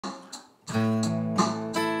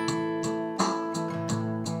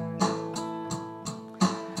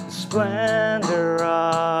Splendor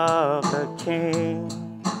of the King,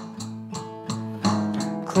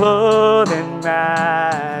 clothed in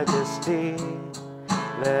majesty,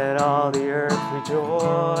 let all the earth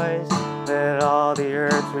rejoice, let all the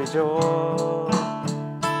earth rejoice.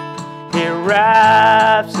 He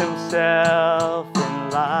wraps himself in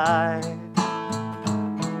light,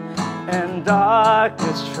 and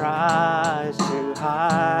darkness tries to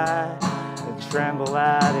hide, and tremble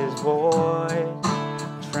at his voice,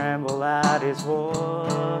 tremble at his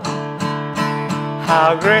voice.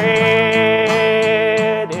 How great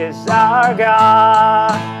is our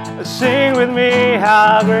God? Sing with me,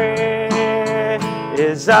 how great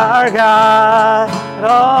is our God? And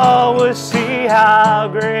all will see how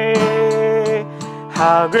great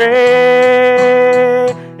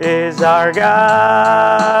is our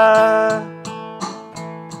God.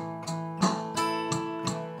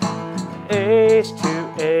 Age to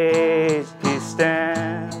age he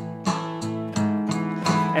stands,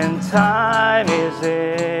 and time is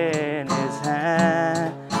in his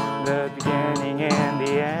hand, the beginning and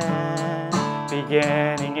the end,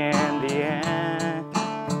 beginning and the end.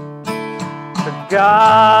 For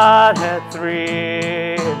God had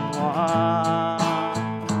three in one,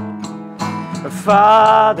 the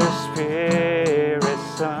Father, Spirit,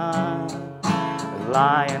 Son, the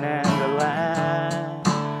Lion and the Lamb,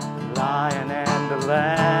 the Lion and the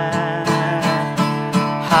Lamb.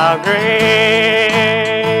 How great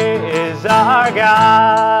is our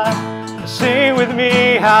God? Sing with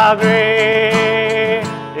me, how great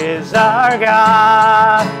is our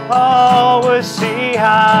God? All will see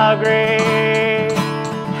how great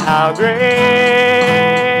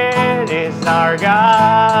is our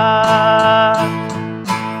God.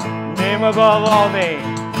 Name above all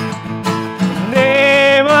names,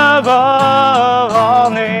 name above all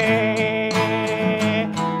names.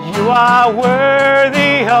 You are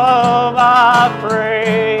worthy of our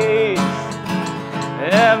praise,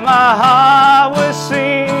 and my heart will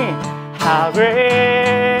sing, how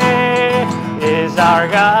great is our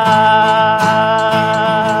God.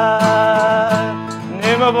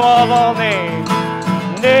 Name above all names,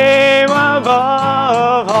 name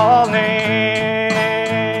above all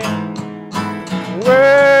names,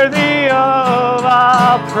 worthy of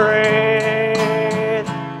our praise,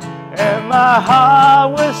 and my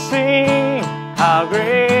heart will sing, how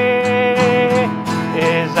great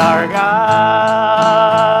is our God.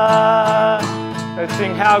 Let's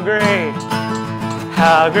sing, how great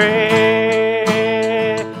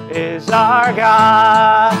is our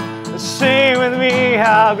God. Sing with me,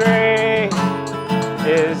 how great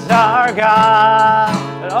is our God.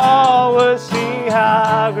 And all will see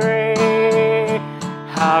how great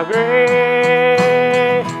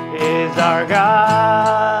is our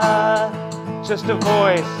God. Just a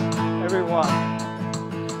voice, everyone.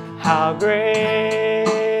 How great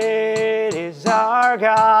is our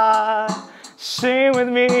God? Sing with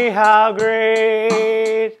me, how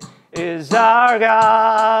great is our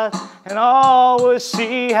God? And all will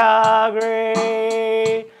see how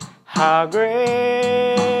great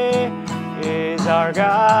is our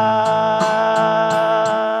God.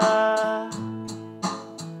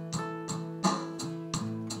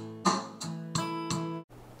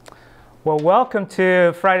 Well, welcome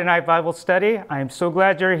to Friday Night Bible Study. I'm so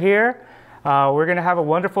glad you're here. We're going to have a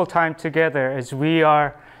wonderful time together as we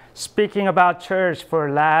are speaking about church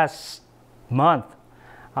for last month.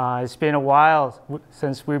 It's been a while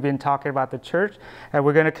since we've been talking about the church, and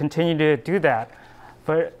we're going to continue to do that.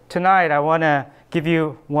 But tonight, I want to give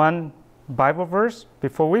you one Bible verse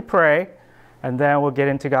before we pray, and then we'll get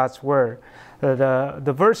into God's Word.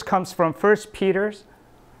 The verse comes from 1 Peter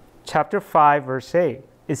chapter 5, verse 8.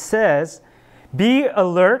 It says, "Be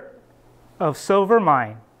alert of sober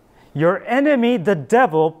mind. Your enemy, the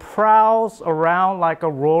devil, prowls around like a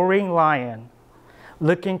roaring lion,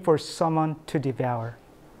 looking for someone to devour."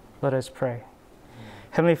 Let us pray.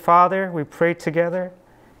 Heavenly Father, we pray together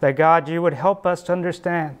that God, you would help us to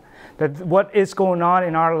understand that what is going on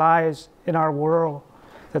in our lives, in our world,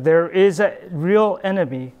 that there is a real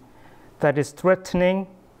enemy that is threatening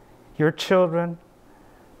your children,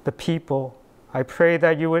 the people. I pray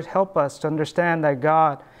that you would help us to understand that,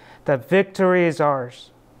 God, that victory is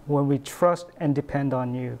ours when we trust and depend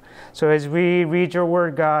on you. So as we read your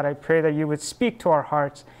word, God, I pray that you would speak to our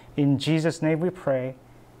hearts. In Jesus' name we pray.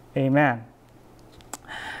 Amen.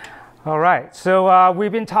 All right, so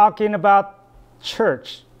we've been talking about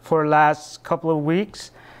church for the last couple of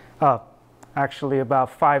weeks, actually about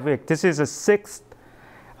 5 weeks. This is the 6th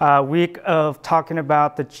week of talking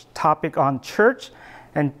about the topic on church,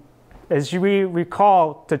 and as we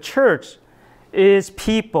recall, the church is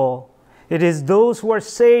people. It is those who are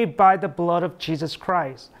saved by the blood of Jesus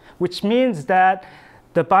Christ, which means that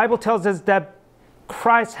the Bible tells us that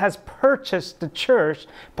Christ has purchased the church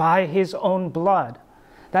by his own blood.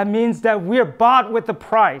 That means that we're bought with a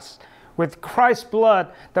price, with Christ's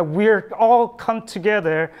blood, that we're all come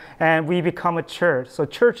together and we become a church. So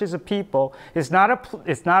church is a people. It's not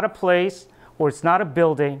a place or it's not a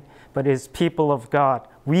building, but it's people of God.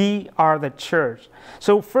 We are the church.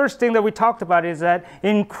 So first thing that we talked about is that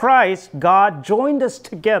in Christ, God joined us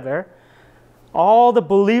together, all the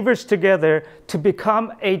believers together, to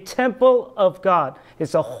become a temple of God.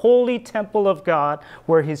 It's a holy temple of God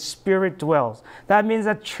where his Spirit dwells. That means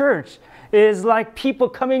that church is like people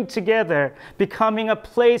coming together, becoming a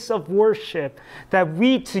place of worship, that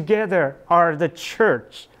we together are the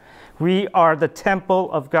church. We are the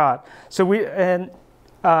temple of God. So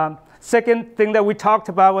second thing that we talked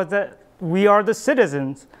about was that we are the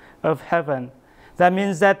citizens of heaven. That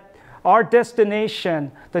means that our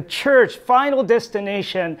destination, the church, final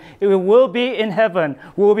destination, it will be in heaven.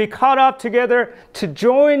 We will be caught up together to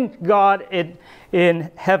join God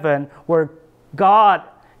in heaven, where God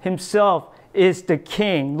himself is the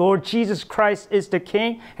King. Lord Jesus Christ is the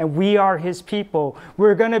King, and we are his people.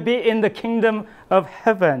 We're going to be in the kingdom of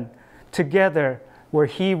heaven together, where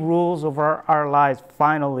he rules over our lives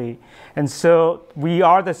finally. And so we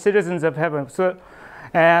are the citizens of heaven.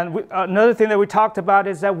 Another thing that we talked about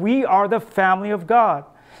is that we are the family of God.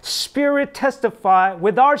 Spirit testify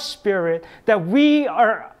with our spirit that we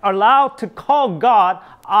are allowed to call God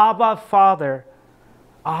Abba Father.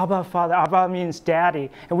 Abba Father. Abba means daddy.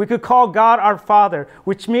 And we could call God our Father,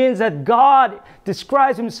 which means that God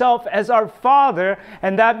describes himself as our Father.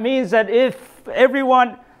 And that means that if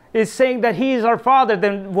everyone is saying that he is our Father,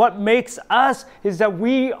 then what makes us is that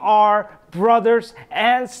we are brothers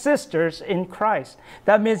and sisters in Christ.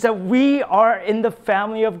 That means that we are in the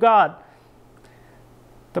family of God.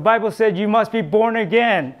 The Bible said you must be born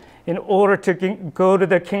again in order to go to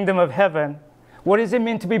the kingdom of heaven. What does it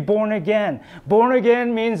mean to be born again? Born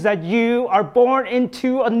again means that you are born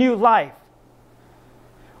into a new life.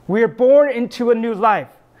 We are born into a new life.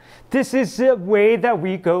 This is the way that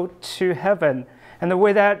we go to heaven. And the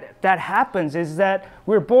way that happens is that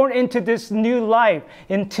we're born into this new life,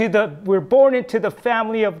 we're born into the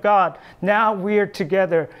family of God. Now we are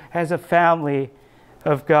together as a family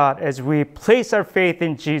of God as we place our faith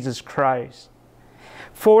in Jesus Christ.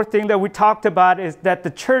 Fourth thing that we talked about is that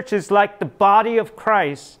the church is like the body of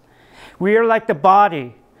Christ. We are like the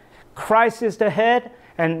body. Christ is the head,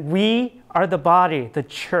 and we are the body, the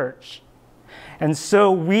church. And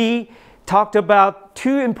so we talked about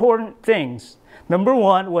two important things. Number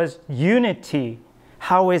one was unity,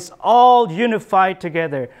 how it's all unified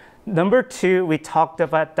together. Number two, we talked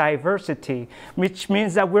about diversity, which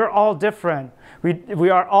means that we're all different. We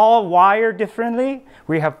are all wired differently.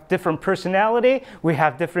 We have different personality. We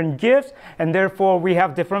have different gifts, and therefore we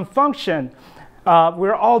have different function.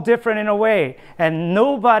 We're all different in a way, and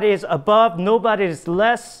nobody is above, nobody is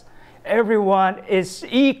less. Everyone is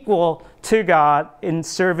equal to God in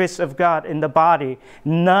service of God in the body.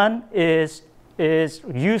 None is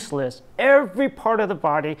useless. Every part of the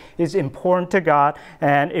body is important to God,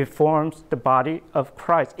 and it forms the body of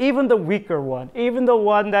Christ. Even the weaker one, even the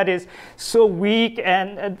one that is so weak,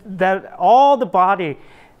 and that all the body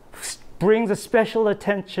brings a special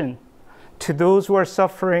attention to those who are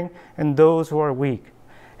suffering and those who are weak.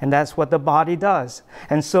 And that's what the body does.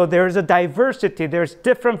 And so there's a diversity. There's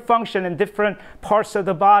different function in different parts of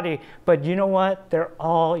the body. But you know what? They're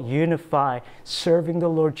all unified, serving the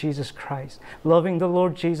Lord Jesus Christ, loving the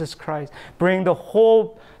Lord Jesus Christ, bring the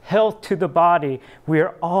whole health to the body. We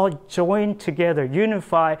are all joined together,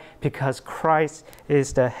 unified, because Christ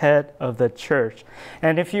is the head of the church.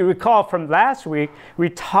 And if you recall from last week, we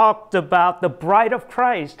talked about the bride of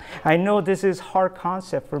Christ. I know this is a hard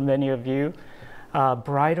concept for many of you.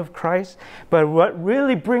 Bride of Christ. But what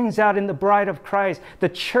really brings out in the bride of Christ, the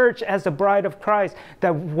church as the bride of Christ,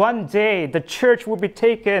 that one day the church will be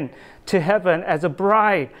taken to heaven as a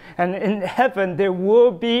bride. And in heaven there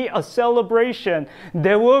will be a celebration.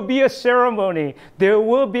 There will be a ceremony. There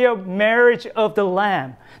will be a marriage of the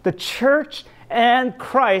Lamb. The church and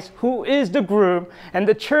Christ, who is the groom, and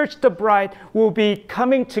the church, the bride, will be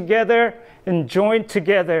coming together and joined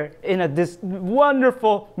together in this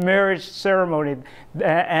wonderful marriage ceremony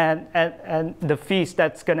and the feast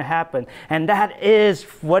that's going to happen. And that is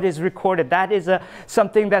what is recorded. That is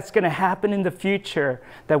something that's going to happen in the future,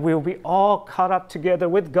 that we'll be all caught up together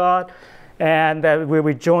with God, and that we'll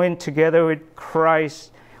be joined together with Christ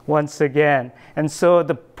once again. And so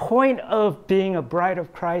the point of being a bride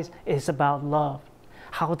of Christ is about love.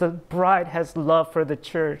 How the bride has love for the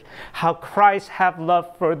church. How Christ have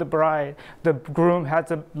love for the bride. The groom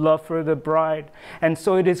has a love for the bride. And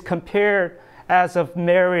so it is compared as of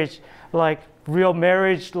marriage, like real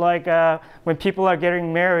marriage, like when people are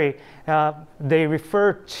getting married, they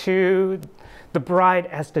refer to the bride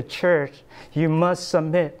as the church. You must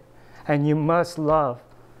submit and you must love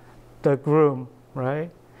the groom, right?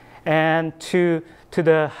 And to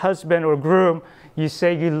the husband or groom, you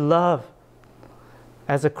say you love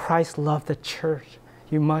as a Christ loved the church.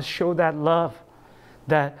 You must show that love,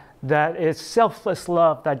 that is selfless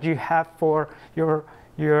love that you have for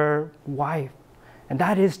your wife. And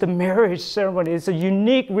that is the marriage ceremony. It's a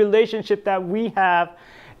unique relationship that we have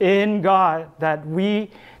in God, that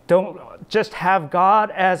we don't just have God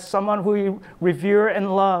as someone who we revere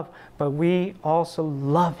and love, but we also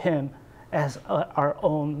love him as our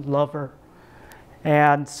own lover.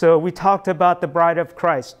 And so we talked about the bride of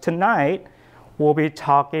Christ. Tonight, we'll be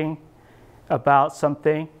talking about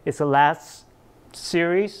something. It's the last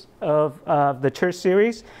series of the church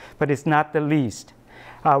series, but it's not the least.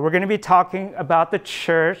 We're going to be talking about the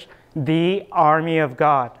church, the army of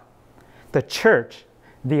God. The church,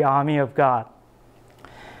 the army of God.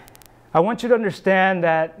 I want you to understand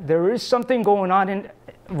that there is something going on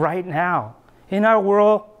right now. In our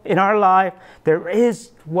world, in our life, there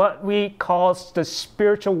is what we call the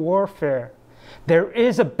spiritual warfare. There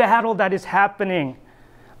is a battle that is happening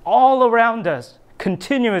all around us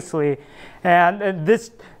continuously. And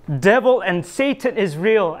this devil and Satan is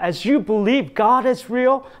real. As you believe God is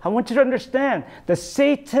real, I want you to understand that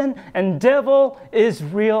Satan and devil is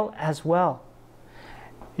real as well.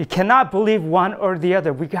 You cannot believe one or the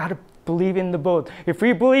other. We got to believe in the both. If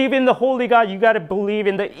we believe in the holy God, you got to believe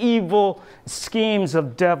in the evil schemes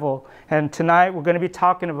of devil. And tonight we're going to be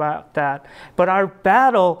talking about that. But our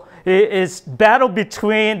battle is battle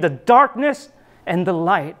between the darkness and the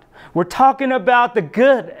light. We're talking about the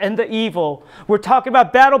good and the evil. We're talking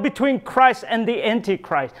about battle between Christ and the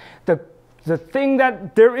Antichrist. The thing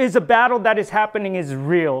that there is a battle that is happening is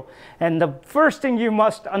real. And the first thing you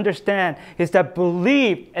must understand is that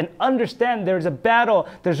believe and understand there's a battle,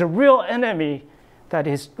 there's a real enemy that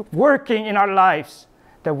is working in our lives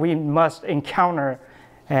that we must encounter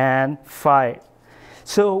and fight.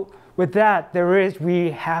 So with that, we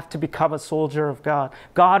have to become a soldier of God.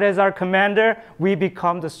 God is our commander, we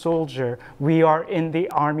become the soldier. We are in the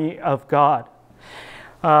army of God.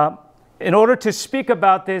 In order to speak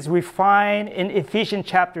about this, we find in Ephesians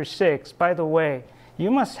chapter 6, by the way,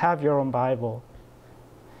 you must have your own Bible.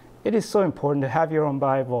 It is so important to have your own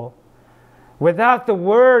Bible. Without the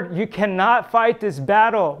Word, you cannot fight this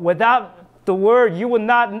battle. Without the Word, you will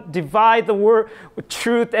not divide the word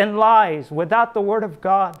truth and lies. Without the Word of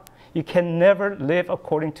God, you can never live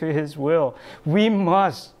according to His will. We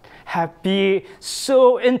must be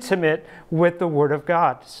so intimate with the Word of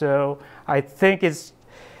God. So I think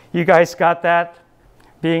you guys got that.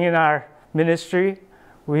 Being in our ministry,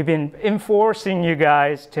 we've been enforcing you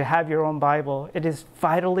guys to have your own Bible. It is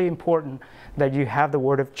vitally important that you have the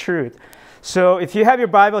word of truth. So if you have your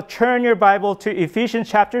Bible, turn your Bible to Ephesians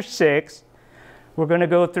chapter 6. We're going to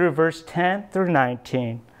go through verse 10 through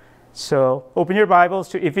 19. So open your Bibles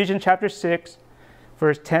to Ephesians chapter 6,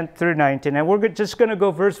 verse 10 through 19. And we're just going to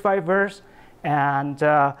go verse by verse. And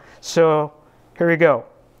so here we go.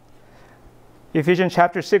 Ephesians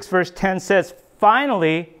chapter 6, verse 10 says,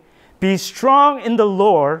 "Finally, be strong in the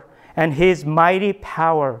Lord and His mighty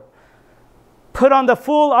power. Put on the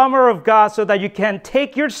full armor of God so that you can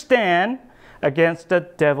take your stand against the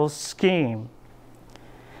devil's scheme."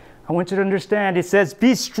 I want you to understand, it says,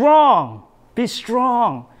 be strong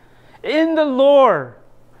in the Lord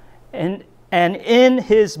and in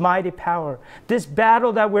His mighty power. This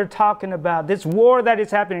battle that we're talking about, this war that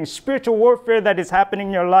is happening, spiritual warfare that is happening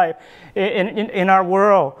in your life, in our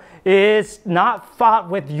world, is not fought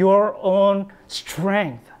with your own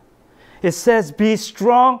strength. It says, be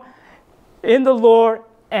strong in the Lord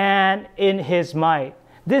and in His might.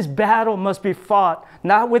 This battle must be fought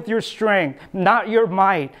not with your strength, not your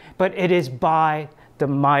might, but it is by the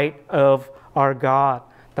might of our God.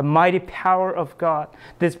 The mighty power of God.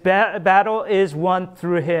 This battle is won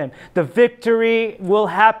through Him. The victory will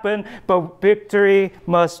happen, but victory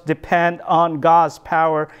must depend on God's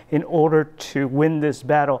power in order to win this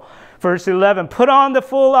battle. Verse 11, put on the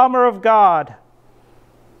full armor of God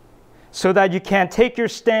so that you can take your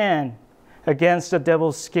stand against the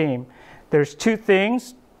devil's scheme. There's two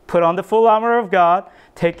things. Put on the full armor of God,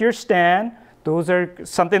 take your stand. Those are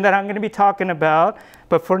something that I'm going to be talking about.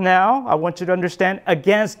 But for now, I want you to understand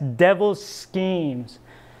against devil's schemes.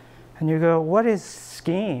 And you go, what is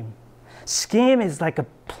scheme? Scheme is like a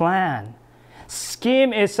plan.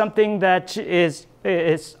 Scheme is something that is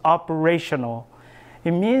operational.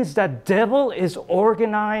 It means that devil is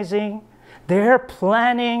organizing, they're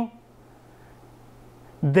planning,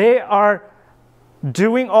 they are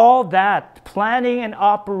doing all that, planning and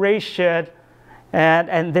operation,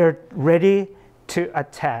 and they're ready to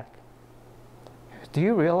attack. Do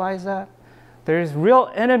you realize that? There is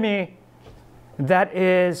real enemy that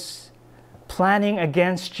is planning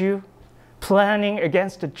against you, planning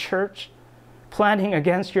against the church, planning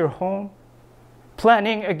against your home,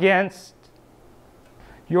 planning against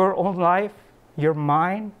your own life, your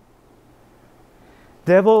mind.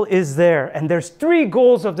 Devil is there, and there's 3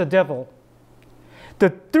 goals of the devil. The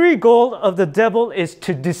 3 goals of the devil is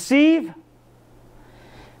to deceive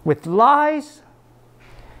with lies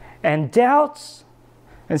and doubts,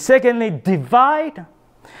 and secondly, divide.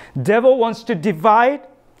 Devil wants to divide,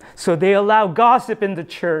 so they allow gossip in the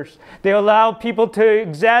church. They allow people to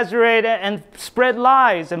exaggerate and spread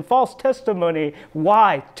lies and false testimony.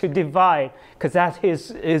 Why? To divide, because that's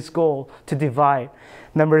his goal, to divide.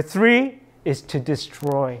 Number 3 is to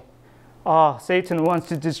destroy. Oh, Satan wants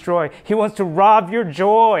to destroy. He wants to rob your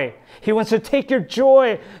joy. He wants to take your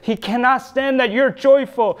joy. He cannot stand that you're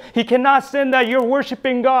joyful. He cannot stand that you're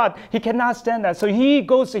worshiping God. He cannot stand that. So he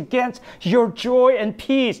goes against your joy and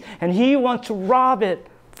peace, and he wants to rob it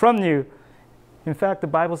from you. In fact, the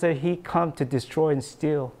Bible says he come to destroy and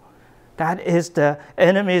steal. That is the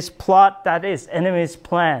enemy's plot. That is enemy's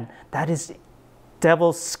plan. That is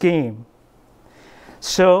devil's scheme.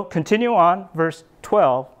 So continue on, verse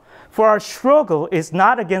 12. For our struggle is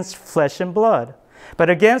not against flesh and blood, but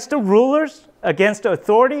against the rulers, against the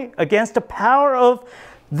authority, against the power of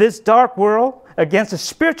this dark world, against the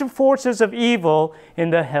spiritual forces of evil in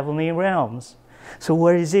the heavenly realms. So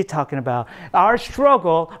what is he talking about? Our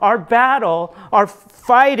struggle, our battle, our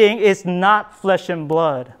fighting is not flesh and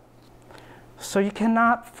blood. So you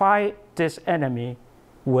cannot fight this enemy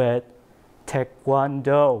with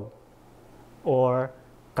taekwondo or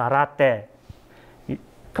karate.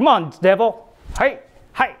 Come on, devil. Hey,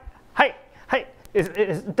 hey, hey, hey.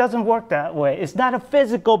 It doesn't work that way. It's not a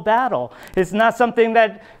physical battle. It's not something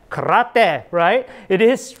that karate, right?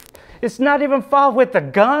 It's not even fought with the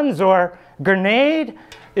guns or grenade.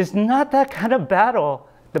 It's not that kind of battle.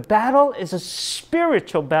 The battle is a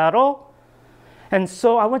spiritual battle. And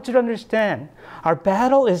so I want you to understand, our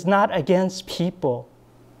battle is not against people.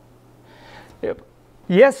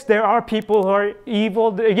 Yes, there are people who are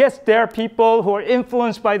evil. Yes, there are people who are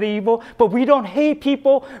influenced by the evil, but we don't hate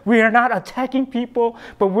people. We are not attacking people,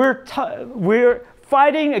 but we're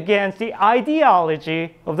fighting against the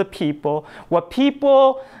ideology of the people. What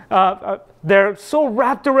people, they're so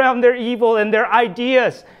wrapped around their evil and their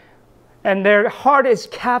ideas, and their heart is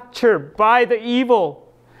captured by the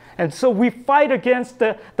evil. And so we fight against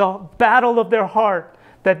the battle of their heart,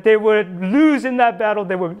 that they would lose in that battle,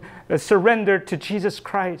 they would surrender to Jesus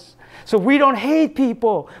Christ. So we don't hate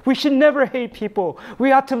people. We should never hate people.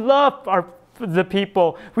 We ought to love the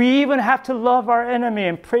people. We even have to love our enemy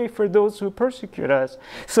and pray for those who persecute us.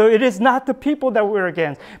 So it is not the people that we're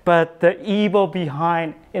against, but the evil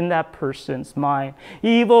behind in that person's mind,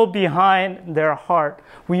 evil behind their heart.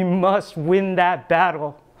 We must win that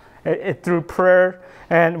battle through prayer,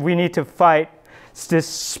 and we need to fight this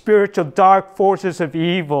spiritual dark forces of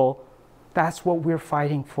evil. That's what we're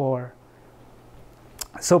fighting for.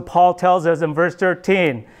 So Paul tells us in verse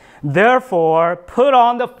 13, therefore put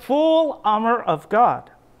on the full armor of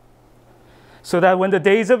God, so that when the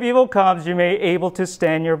days of evil comes, you may be able to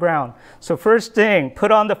stand your ground. So first thing,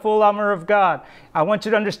 put on the full armor of God. I want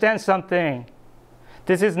you to understand something.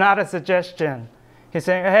 This is not a suggestion. He's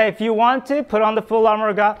saying, hey, if you want to, put on the full armor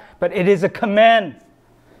of God, but it is a command.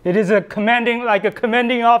 It is a commanding, like a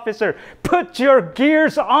commanding officer. Put your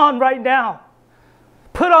gears on right now.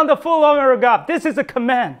 Put on the full armor of God. This is a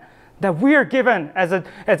command that we are given as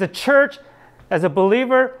a church, as a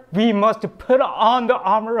believer. We must put on the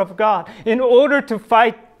armor of God in order to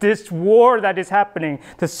fight this war that is happening,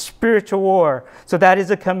 the spiritual war. So that is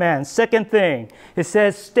a command. Second thing, it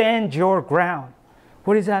says stand your ground.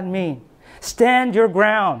 What does that mean? Stand your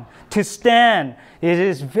ground. To stand. It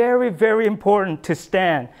is very, very important to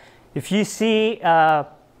stand. If you see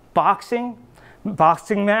boxing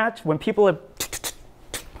match, when people are,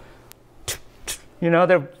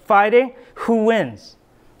 they're fighting, who wins?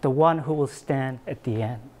 The one who will stand at the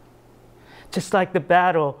end. Just like the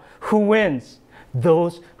battle, who wins?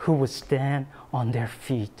 Those who will stand on their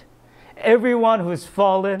feet. Everyone who has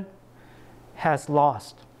fallen has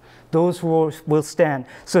lost. those who will stand.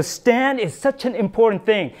 So stand is such an important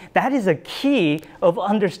thing. That is a key of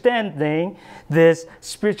understanding this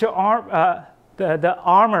spiritual the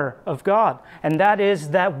armor of God. And that is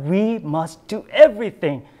that we must do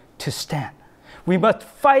everything to stand. We must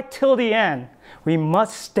fight till the end. We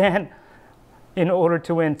must stand in order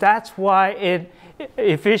to win. That's why in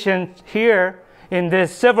Ephesians here, in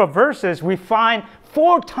this several verses, we find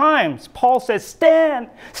 4 times Paul says, stand,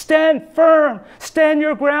 stand firm, stand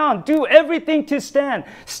your ground, do everything to stand.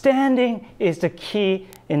 Standing is the key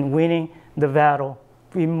in winning the battle.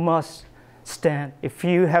 We must stand. If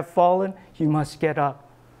you have fallen, you must get up.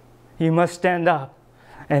 You must stand up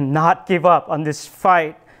and not give up on this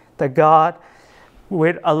fight that God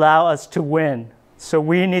would allow us to win. So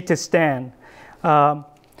we need to stand.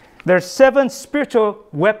 There's 7 spiritual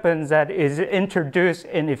weapons that is introduced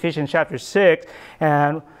in Ephesians chapter 6,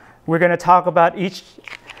 and we're going to talk about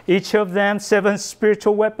each of them, 7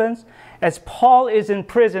 spiritual weapons. As Paul is in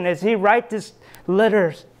prison, as he writes these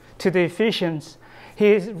letters to the Ephesians,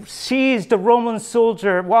 he sees the Roman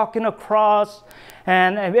soldier walking across,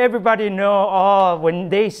 and everybody know, when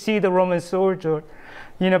they see the Roman soldier,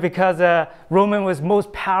 because Roman was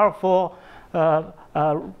most powerful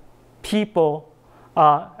people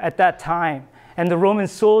at that time. And the Roman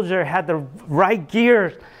soldier had the right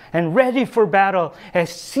gear and ready for battle, and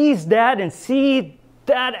sees that and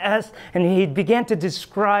and he began to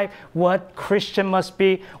describe what Christian must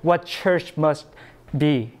be, what church must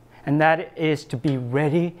be. And that is to be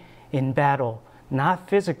ready in battle. Not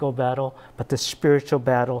physical battle, but the spiritual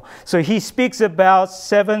battle. So he speaks about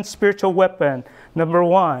 7 spiritual weapons. Number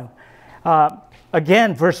 1,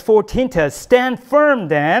 again, verse 14 tells, stand firm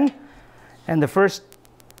then. And the first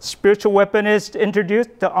spiritual weapon is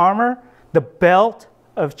introduced, the armor, the belt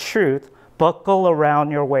of truth, buckle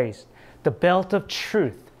around your waist. The belt of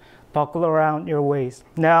truth, buckle around your waist.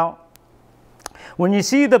 Now, when you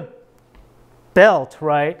see the belt,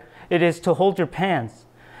 right, it is to hold your pants.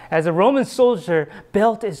 As a Roman soldier,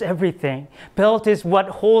 belt is everything. Belt is what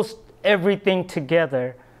holds everything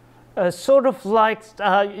together. Sort of like,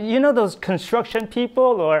 those construction people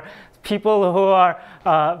or people who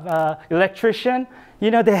are electrician,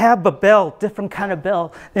 they have a belt, different kind of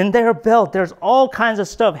belt. In their belt, there's all kinds of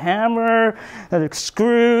stuff, hammer,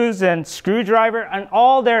 screws, and screwdriver, and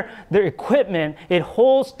all their equipment. It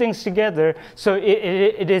holds things together. So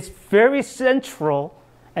it is very central,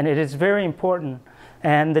 and it is very important.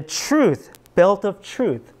 And the truth, belt of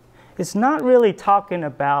truth, is not really talking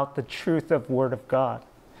about the truth of Word of God,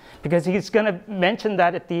 because he's going to mention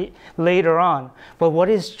that later on. But what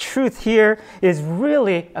is truth here is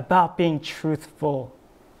really about being truthful.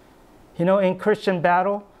 In Christian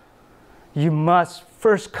battle, you must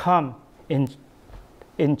first come in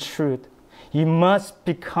truth. You must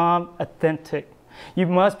become authentic. You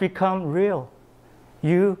must become real.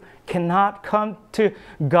 You cannot come to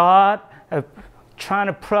God trying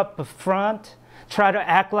to put up a front, try to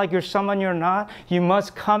act like you're someone you're not. You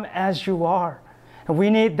must come as you are.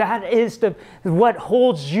 And that is what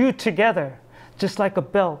holds you together, just like a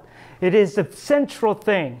belt. It is the central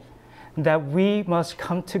thing that we must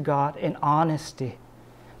come to God in honesty,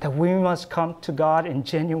 that we must come to God in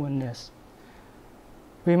genuineness.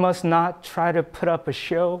 We must not try to put up a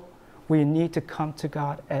show. We need to come to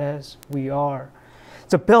God as we are.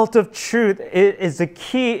 The belt of truth is the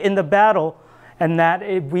key in the battle, and that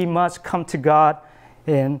we must come to God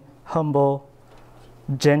in humble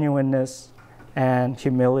genuineness and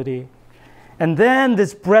humility. And then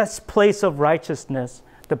this breastplate of righteousness.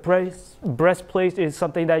 The breastplate is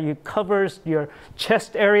something that covers your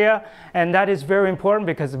chest area, and that is very important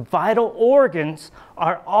because vital organs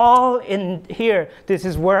are all in here. This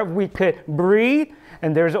is where we could breathe,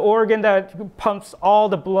 and there's an organ that pumps all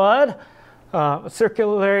the blood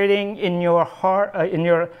circulating in your heart, in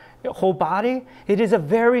your whole body. It is a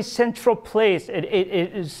very central place.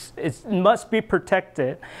 It must be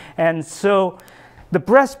protected. And so the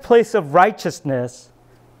breastplate of righteousness,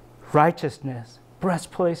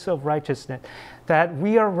 breastplate of righteousness, that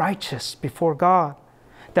we are righteous before God,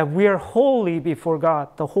 that we are holy before God,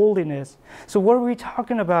 the holiness. So what are we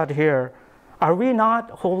talking about here? Are we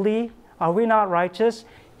not holy? Are we not righteous?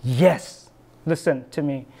 Yes. Listen to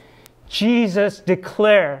me. Jesus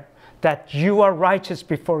declared that you are righteous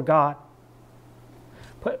before God.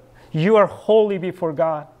 But you are holy before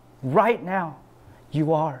God. Right now,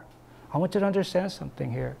 you are. I want you to understand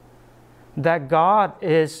something here. That God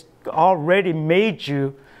is already made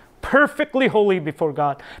you perfectly holy before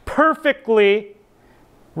God, perfectly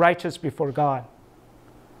righteous before God.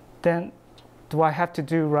 Then do I have to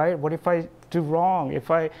do right? What if I do wrong,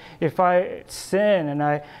 if I sin and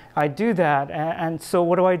I do that, and so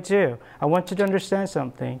what do? I want you to understand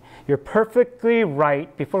something. You're perfectly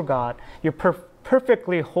right before God. You're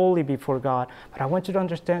perfectly holy before God. But I want you to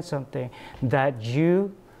understand something, that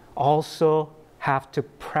you also have to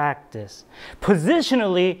practice.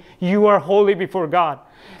 Positionally, you are holy before God.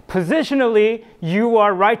 Positionally, you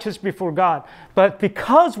are righteous before God. But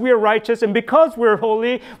because we are righteous and because we're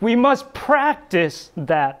holy, we must practice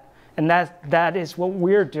that. And that is what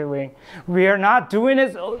we're doing. We are not doing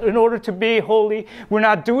it in order to be holy. We're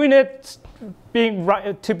not doing it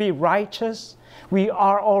to be righteous. We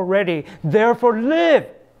are already. Therefore, live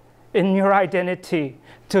in your identity,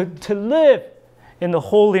 to live in the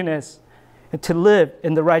holiness, and to live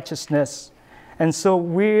in the righteousness. And so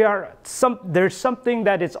there's something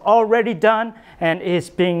that is already done and is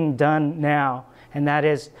being done now. And that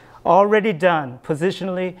is already done.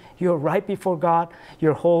 Positionally, you're right before God.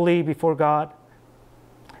 You're holy before God.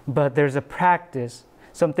 But there's a practice,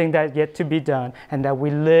 something that yet to be done, and that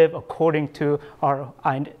we live according to our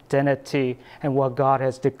identity and what God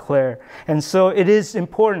has declared. And so it is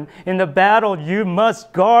important. In the battle, you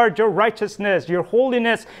must guard your righteousness. Your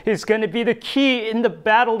holiness is going to be the key in the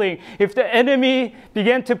battling. If the enemy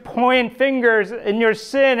begin to point fingers in your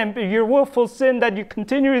sin and your willful sin that you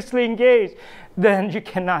continuously engage, then you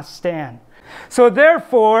cannot stand. So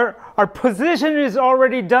therefore, our position is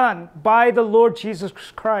already done by the Lord Jesus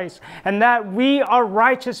Christ, and that we are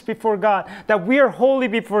righteous before God, that we are holy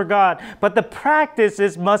before God. But the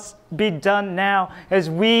practices must be done now as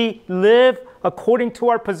we live according to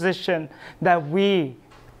our position, that we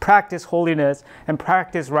practice holiness and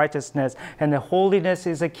practice righteousness. And the holiness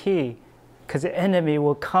is a key, because the enemy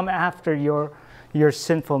will come after your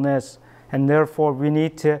sinfulness, and therefore we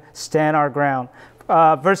need to stand our ground.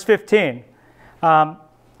 Verse 15.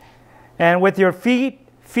 And with your feet,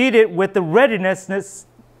 feed it with the readiness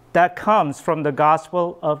that comes from the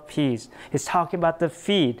gospel of peace. It's talking about the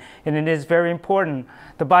feet, and it is very important.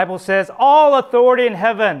 The Bible says, all authority in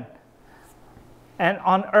heaven and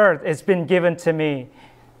on earth has been given to me.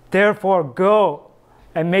 Therefore, go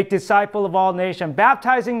and make disciples of all nations,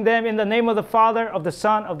 baptizing them in the name of the Father, of the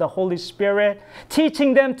Son, of the Holy Spirit,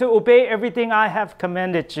 teaching them to obey everything I have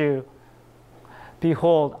commanded you.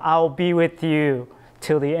 Behold, I'll be with you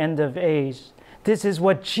till the end of age. This is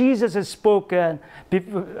what Jesus has spoken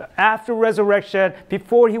after resurrection,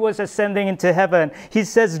 before he was ascending into heaven. He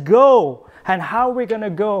says, go. And how are we going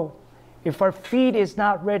to go if our feet is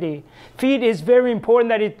not ready? Feet is very important,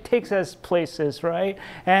 that it takes us places, right?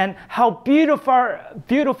 And how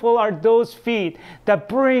beautiful are those feet that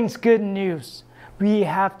brings good news. We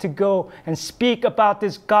have to go and speak about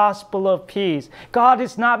this gospel of peace. God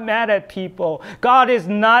is not mad at people. God is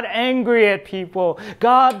not angry at people.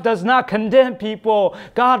 God does not condemn people.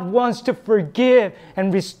 God wants to forgive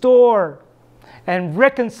and restore and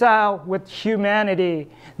reconcile with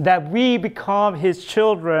humanity, that we become his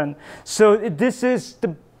children. So this is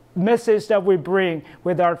the message that we bring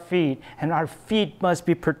with our feet. And our feet must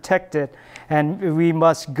be protected, and we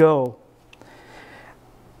must go.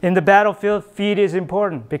 In the battlefield, feet is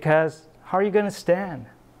important, because how are you going to stand?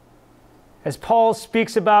 As Paul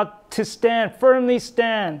speaks about, to stand, firmly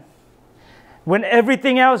stand. When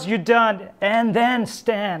everything else you've done, and then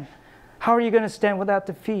stand. How are you going to stand without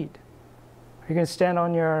the feet? Are you going to stand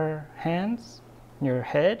on your hands, your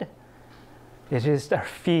head? It is our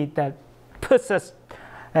feet that puts us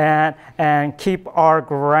and keep our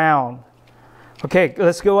ground. Okay,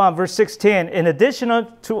 let's go on. Verse 16. In addition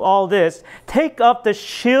to all this, take up the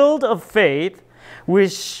shield of faith,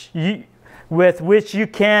 with which you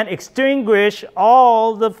can extinguish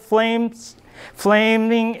all the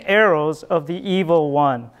flaming arrows of the evil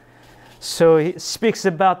one. So he speaks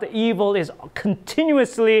about the evil is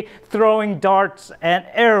continuously throwing darts and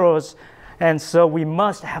arrows. And so we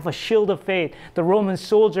must have a shield of faith. The Roman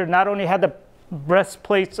soldier not only had the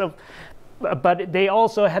breastplates but they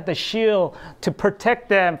also had the shield to protect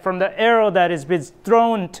them from the arrow that has been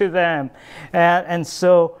thrown to them. And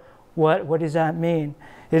so what does that mean?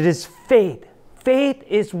 It is faith. Faith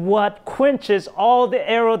is what quenches all the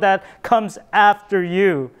arrow that comes after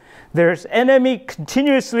you. There's enemy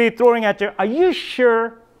continuously throwing at you. Are you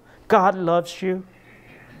sure God loves you?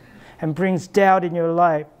 And brings doubt in your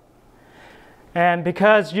life. And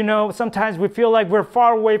because, sometimes we feel like we're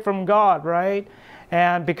far away from God, right?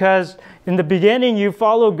 And because in the beginning you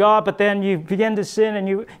follow God, but then you begin to sin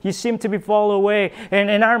and you seem to be fall away. And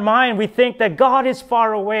in our mind, we think that God is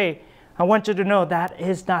far away. I want you to know that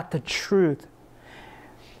is not the truth.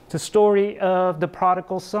 The story of the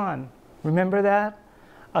prodigal son. Remember that?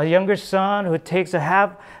 A younger son who takes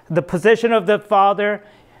the possession of the father,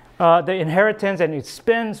 the inheritance and he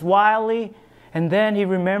spends wildly, and then he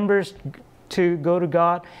remembers to go to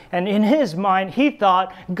God. And in his mind, he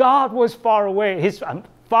thought God was far away. His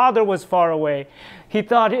Father was far away. He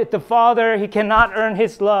thought the Father, he cannot earn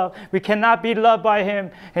his love. We cannot be loved by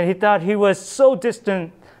him. And he thought he was so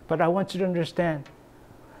distant. But I want you to understand,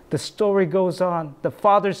 the story goes on. The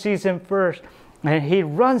Father sees him first, and he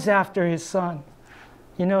runs after his son.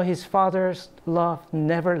 You know, his Father's love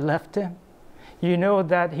never left him. You know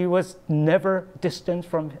that he was never distant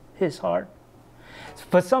from his heart.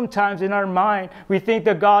 But sometimes in our mind, we think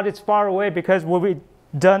that God is far away because what we've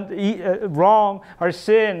done wrong, our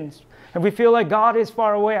sins, and we feel like God is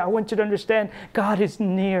far away. I want you to understand, God is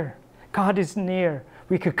near. God is near.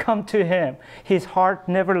 We could come to him. His heart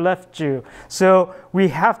never left you. So we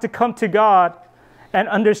have to come to God and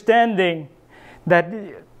understanding that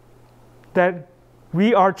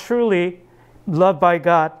we are truly loved by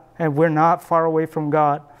God and we're not far away from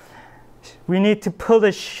God. We need to pull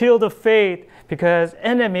the shield of faith because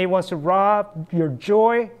enemy wants to rob your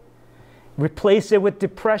joy, replace it with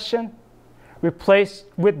depression, replace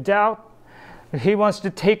with doubt. He wants to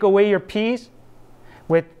take away your peace,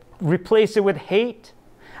 replace it with hate.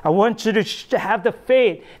 I want you to have the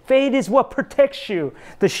faith. Faith is what protects you,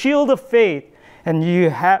 the shield of faith. And you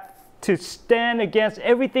have to stand against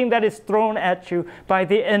everything that is thrown at you by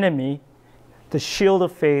the enemy. The shield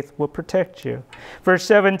of faith will protect you. Verse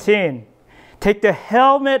 17, take the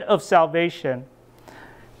helmet of salvation.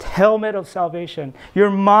 Helmet of salvation. Your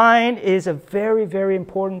mind is a very, very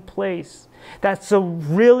important place. That's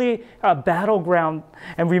really a battleground.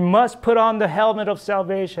 And we must put on the helmet of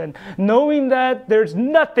salvation, knowing that there's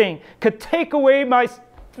nothing could take away my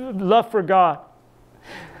love for God.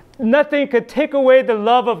 Nothing could take away the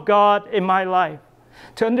love of God in my life.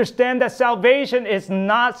 To understand that salvation is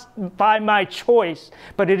not by my choice,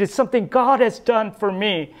 but it is something God has done for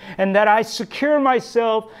me. And that I secure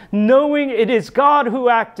myself knowing it is God who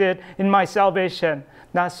acted in my salvation.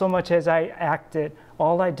 Not so much as I acted.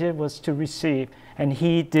 All I did was to receive. And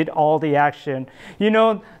he did all the action. You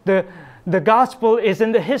know, the gospel is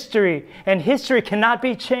in the history, and history cannot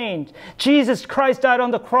be changed. Jesus Christ died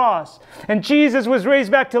on the cross, and Jesus was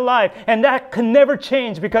raised back to life, and that can never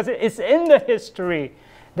change because it's in the history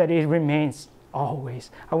that it remains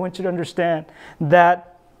always. I want you to understand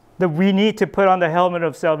that we need to put on the helmet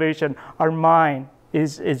of salvation. Our mind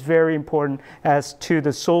is very important as to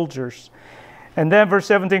the soldiers. And then verse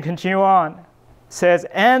 17 continue on. It says,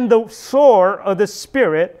 and the sword of the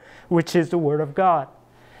Spirit, which is the word of God.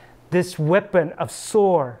 This weapon of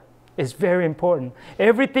sword is very important.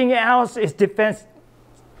 Everything else is defense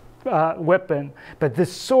weapon. But the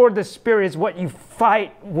sword of the Spirit is what you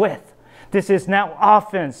fight with. This is now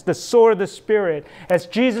offense, the sword of the Spirit. As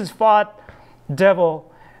Jesus fought devil,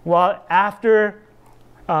 while after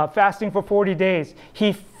fasting for 40 days,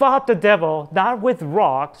 he fought the devil not with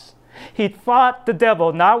rocks. He fought the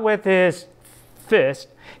devil not with his fist.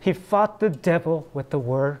 He fought the devil with the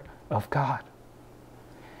word of God.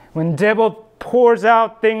 When devil pours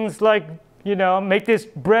out things like, you know, make this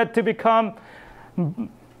bread to become,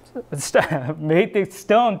 make this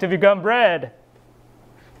stone to become bread.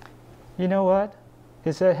 You know what?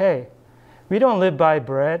 He said, hey, we don't live by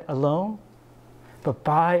bread alone, but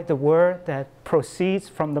by the word that proceeds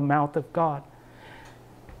from the mouth of God.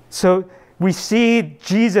 So we see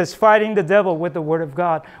Jesus fighting the devil with the word of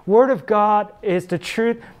God. Word of God is the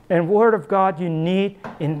truth, and word of God you need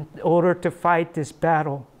in order to fight this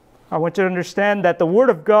battle. I want you to understand that the word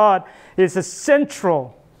of God is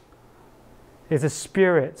essential. It's a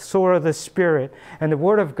spirit, sword of the Spirit. And the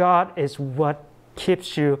word of God is what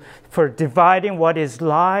keeps you for dividing what is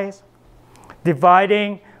lies,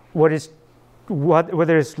 dividing whether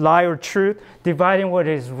it's lie or truth, dividing what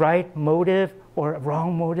is right motive or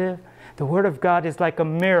wrong motive. The word of God is like a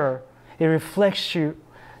mirror. It reflects you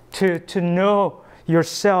to know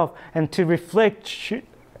yourself and to reflect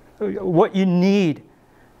what you need.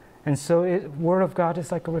 And so word of God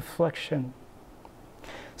is like a reflection.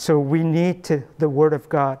 So we need the word of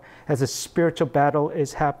God as a spiritual battle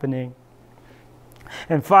is happening.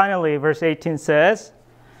 And finally, verse 18 says,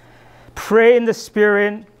 pray in the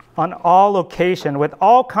Spirit on all occasion with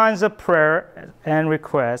all kinds of prayer and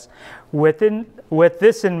requests. With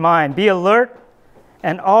this in mind, be alert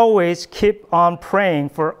and always keep on praying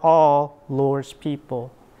for all Lord's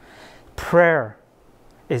people. Prayer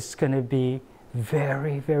is going to be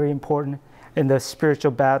very, very important in the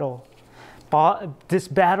spiritual battle. This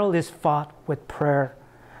battle is fought with prayer.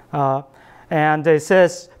 And it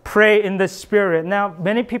says, pray in the Spirit. Now,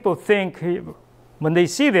 many people think when they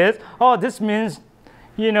see this, oh, this means,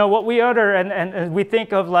 what we utter, and we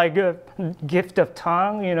think of like a gift of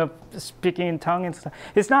tongue, speaking in tongue and stuff.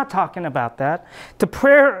 It's not talking about that. The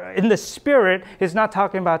prayer in the Spirit is not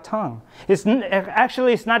talking about tongue. It's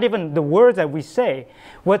not even the words that we say.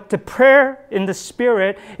 What the prayer in the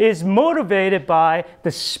Spirit is motivated by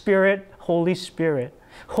the Spirit, Holy Spirit.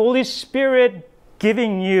 Holy Spirit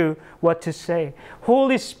giving you what to say.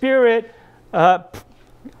 Holy Spirit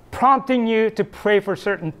prompting you to pray for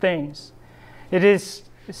certain things.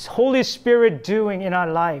 It's Holy Spirit doing in our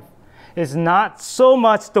life. It's not so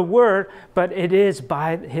much the Word, but it is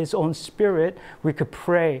by His own Spirit we could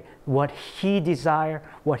pray what He desires,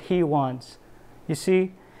 what He wants. You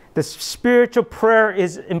see, the spiritual prayer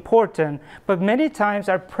is important, but many times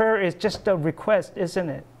our prayer is just a request, isn't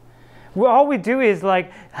it? All we do is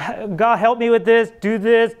like, God, help me with this, do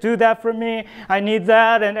that for me. I need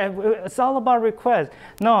that. And it's all about request.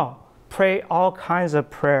 No, pray all kinds of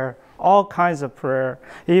prayer,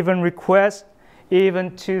 even request,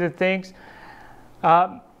 even to the things.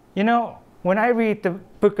 When I read the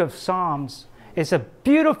book of Psalms, it's a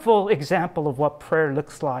beautiful example of what prayer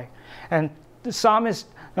looks like. And the psalmist,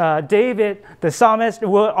 David, the psalmist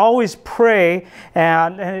will always pray,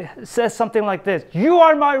 and it says something like this: "You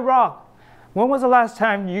are my rock." When was the last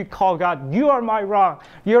time you called God, "You are my rock.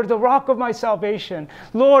 You're the rock of my salvation.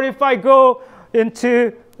 Lord, if I go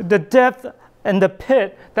into the depth and the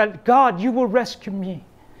pit, that God, you will rescue me."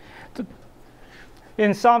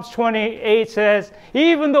 In Psalms 28 says,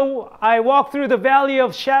 "Even though I walk through the valley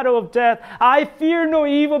of shadow of death, I fear no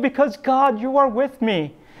evil because God, you are with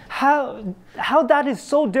me." How that is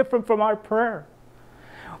so different from our prayer.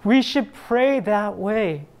 We should pray that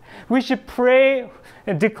way. We should pray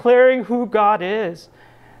and declaring who God is,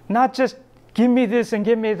 not just give me this and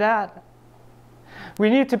give me that. We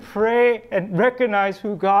need to pray and recognize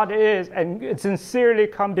who God is and sincerely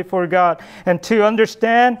come before God. And to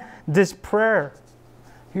understand this prayer,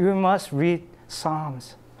 you must read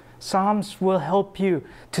Psalms. Psalms will help you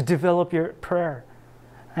to develop your prayer.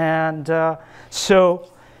 And so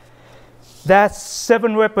that's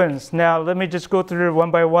 7 weapons. Now let me just go through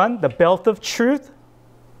one by one. The belt of truth,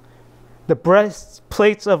 the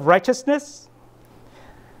breastplates of righteousness,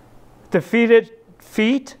 the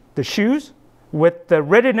feet, the shoes, with the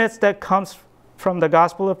readiness that comes from the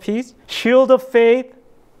gospel of peace, shield of faith,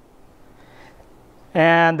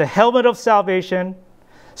 and the helmet of salvation,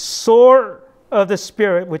 sword of the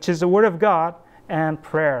Spirit, which is the Word of God, and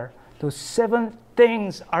prayer. Those 7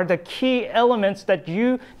 things are the key elements that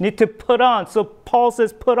you need to put on. So Paul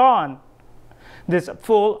says, put on this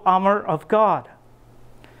full armor of God.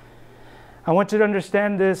 I want you to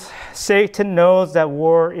understand this. Satan knows that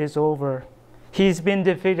war is over. He's been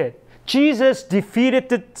defeated. Jesus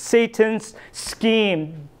defeated Satan's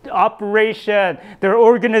scheme, operation, their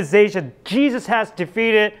organization. Jesus has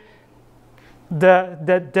defeated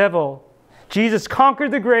the devil. Jesus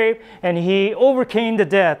conquered the grave, and He overcame the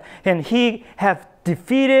death, and He have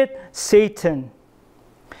defeated Satan.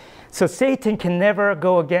 So Satan can never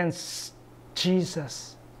go against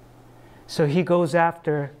Jesus. So he goes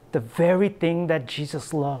after the very thing that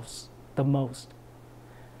Jesus loves the most.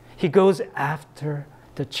 He goes after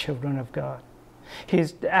the children of God.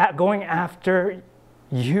 He's going after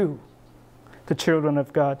you, the children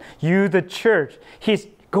of God. You, the church. He's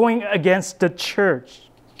going against the church.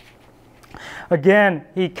 Again,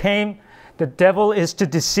 the devil is to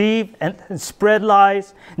deceive and spread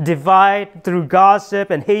lies, divide through gossip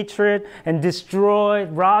and hatred, and destroy,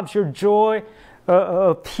 robs your joy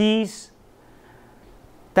of peace.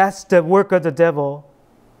 That's the work of the devil.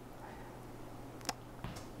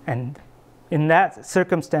 And in that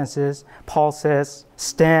circumstances, Paul says,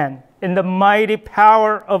 stand in the mighty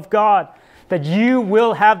power of God, that you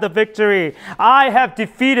will have the victory. I have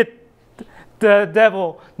defeated the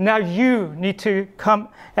devil. Now you need to come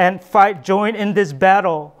and fight, join in this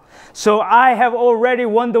battle. So I have already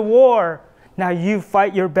won the war. Now you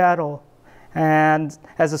fight your battle. And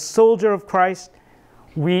as a soldier of Christ,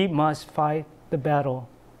 we must fight the battle,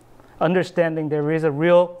 understanding there is a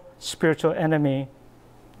real spiritual enemy.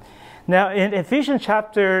 Now in Ephesians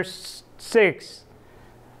chapter 6,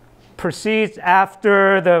 proceeds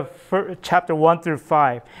after the chapter 1 through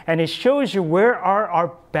 5, and it shows you where are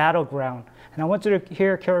our battleground. And I want you to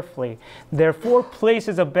hear carefully. There are 4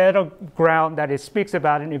 places of battleground that it speaks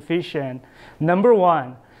about in Ephesians. Number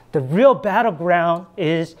 1, the real battleground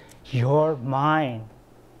is your mind.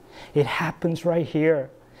 It happens right here.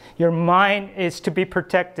 Your mind is to be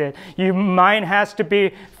protected. Your mind has to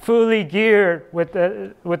be fully geared with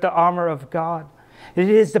the armor of God. It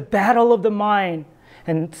is the battle of the mind.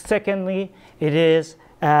 And secondly, it is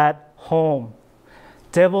at home.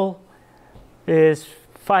 Devil is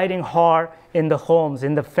fighting hard in the homes,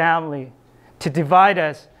 in the family, to divide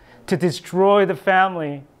us, to destroy the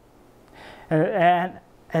family. And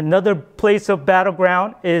another place of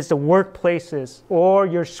battleground is the workplaces or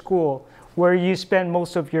your school, where you spend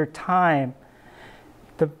most of your time.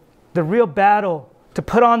 The real battle to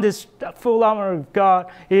put on this full armor of God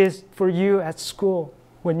is for you at school,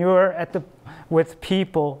 when you're with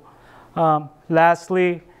people.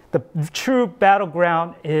 Lastly, the true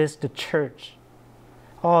battleground is the church.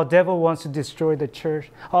 Oh, devil wants to destroy the church.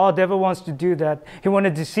 Oh, devil wants to do that. He wants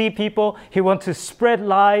to deceive people. He wants to spread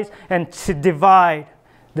lies and to divide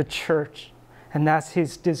the church. And that's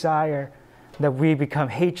his desire, that we become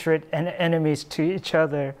hatred and enemies to each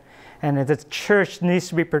other. And the church needs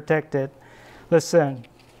to be protected. Listen,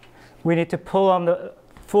 we need to pull on the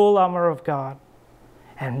full armor of God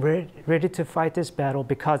and ready to fight this battle,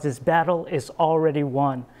 because this battle is already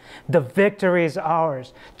won. The victory is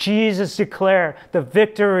ours. Jesus declared the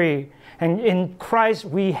victory. And in Christ,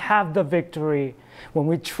 we have the victory. When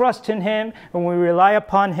we trust in Him, when we rely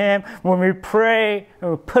upon Him, when we pray,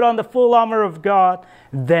 and we put on the full armor of God,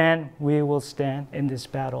 then we will stand in this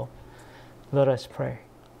battle. Let us pray.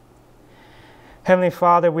 Heavenly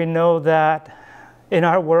Father, we know that in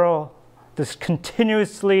our world, this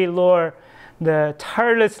continuously, Lord,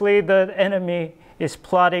 tirelessly the enemy is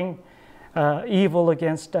plotting evil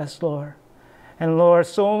against us, Lord. And Lord,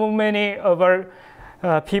 so many of our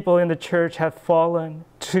people in the church have fallen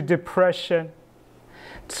to depression.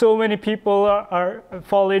 So many people are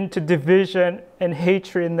falling into division and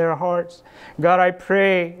hatred in their hearts. God, I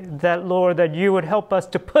pray that, Lord, that you would help us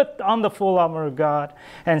to put on the full armor of God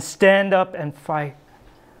and stand up and fight.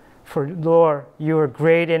 For, Lord, you are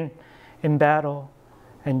great in battle,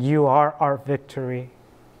 and you are our victory.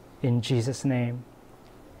 In Jesus' name,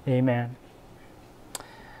 amen.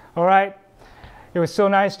 All right. It was so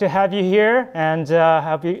nice to have you here, and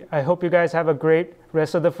I hope you guys have a great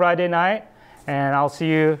rest of the Friday night, and I'll see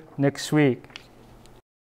you next week.